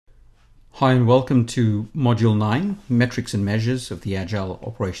Hi and welcome to Module 9, Metrics and Measures of the Agile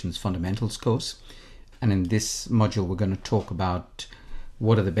Operations Fundamentals course. And in this module, we're going to talk about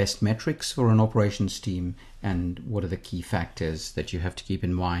what are the best metrics for an operations team and what are the key factors that you have to keep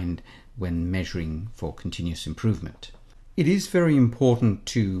in mind when measuring for continuous improvement. It is very important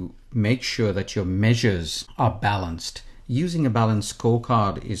to make sure that your measures are balanced. Using a balanced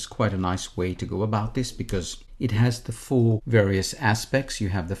scorecard is quite a nice way to go about this because it has the four various aspects. You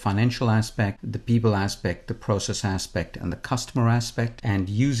have the financial aspect, the people aspect, the process aspect, and the customer aspect. And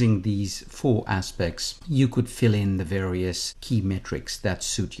using these four aspects, you could fill in the various key metrics that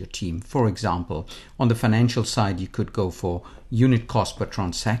suit your team. For example, on the financial side, you could go for unit cost per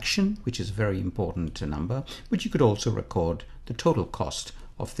transaction, which is a very important number, but you could also record the total cost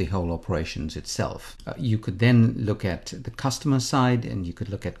of the whole operations itself. You could then look at the customer side and you could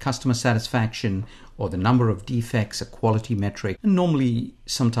look at customer satisfaction or the number of defects, a quality metric. And normally,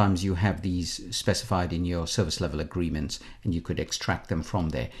 sometimes you have these specified in your service level agreements and you could extract them from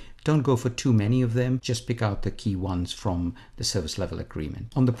there. Don't go for too many of them. Just pick out the key ones from the service level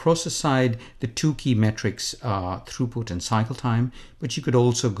agreement. On the process side, the two key metrics are throughput and cycle time, but you could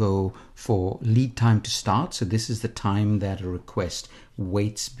also go for lead time to start. So this is the time that a request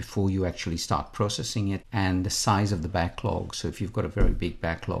waits before you actually start processing it, and the size of the backlog. So if you've got a very big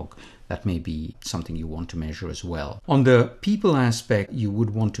backlog, that may be something you want to measure as well. On the people aspect, you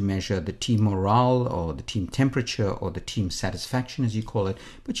would want to measure the team morale or the team temperature or the team satisfaction, as you call it.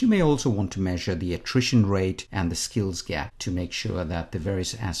 But you may also want to measure the attrition rate and the skills gap to make sure that the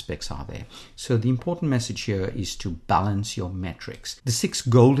various aspects are there. So the important message here is to balance your metrics. The 6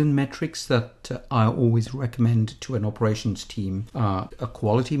 golden metrics that I always recommend to an operations team are a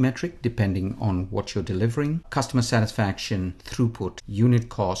quality metric, depending on what you're delivering, customer satisfaction, throughput, unit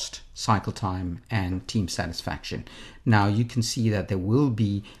cost, cycle time, and team satisfaction. Now you can see that there will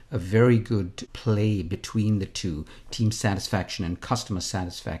be a very good play between the two, team satisfaction and customer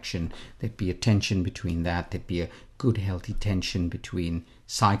satisfaction. There'd be a tension between that. There'd be a good healthy tension between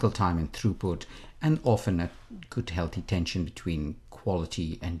cycle time and throughput, and often a good healthy tension between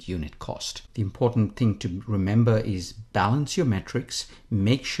quality and unit cost. The important thing to remember is balance your metrics.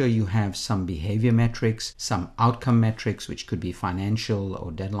 Make sure you have some behavior metrics, some outcome metrics, which could be financial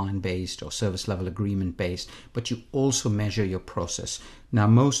or deadline based or service level agreement based, but you also measure your process. Now,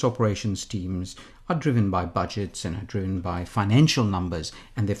 most operations teams are driven by budgets and are driven by financial numbers,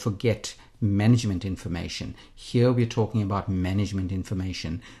 and they forget management information. Here we're talking about management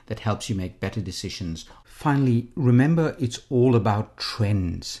information that helps you make better decisions. Finally, remember it's all about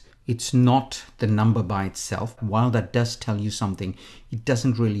trends. It's not the number by itself. While that does tell you something, it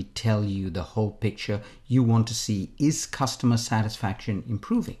doesn't really tell you the whole picture. You want to see, is customer satisfaction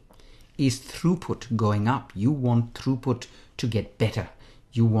improving? Is throughput going up? You want throughput to get better.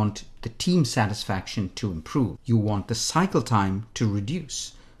 You want the team satisfaction to improve. You want the cycle time to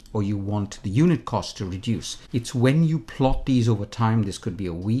reduce, or you want the unit cost to reduce. It's when you plot these over time, this could be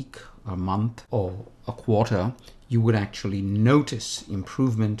a week, a month, or a quarter, you would actually notice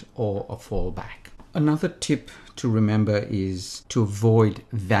improvement or a fallback. Another tip to remember is to avoid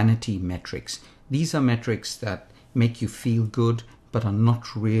vanity metrics. These are metrics that make you feel good but are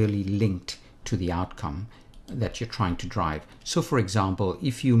not really linked to the outcome that you're trying to drive. So for example,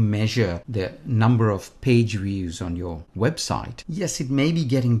 if you measure the number of page views on your website, yes, it may be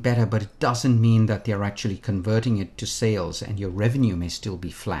getting better, but it doesn't mean that they're actually converting it to sales, and your revenue may still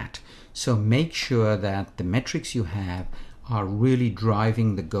be flat. So make sure that the metrics you have are really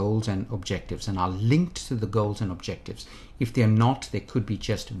driving the goals and objectives and are linked to the goals and objectives. If they're not, they could be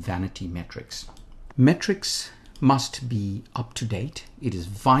just vanity metrics. Metrics must be up to date. It is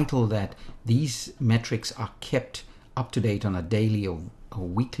vital that these metrics are kept up to date on a daily or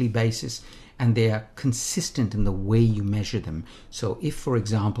weekly basis, and they are consistent in the way you measure them. So if, for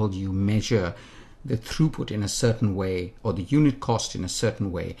example, you measure the throughput in a certain way or the unit cost in a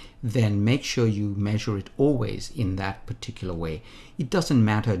certain way, then make sure you measure it always in that particular way. It doesn't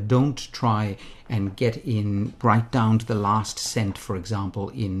matter. Don't try and get in right down to the last cent, for example,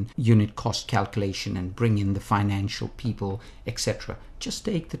 in unit cost calculation and bring in the financial people, etc. Just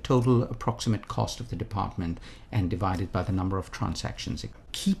take the total approximate cost of the department and divide it by the number of transactions.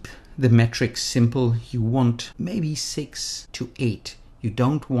 Keep the metrics simple. You want maybe 6 to 8. You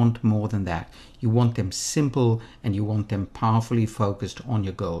don't want more than that. You want them simple and you want them powerfully focused on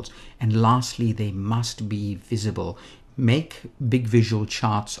your goals. And lastly, they must be visible. Make big visual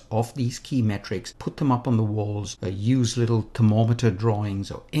charts of these key metrics, put them up on the walls, use little thermometer drawings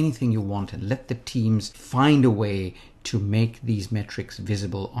or anything you want, and let the teams find a way to make these metrics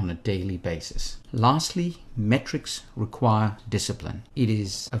visible on a daily basis. Lastly, metrics require discipline. It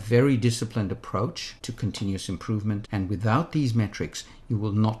is a very disciplined approach to continuous improvement, and without these metrics, you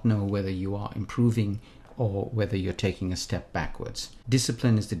will not know whether you are improving or whether you're taking a step backwards.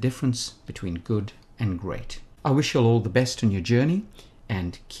 Discipline is the difference between good and great. I wish you all the best on your journey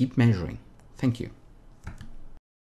and keep measuring. Thank you.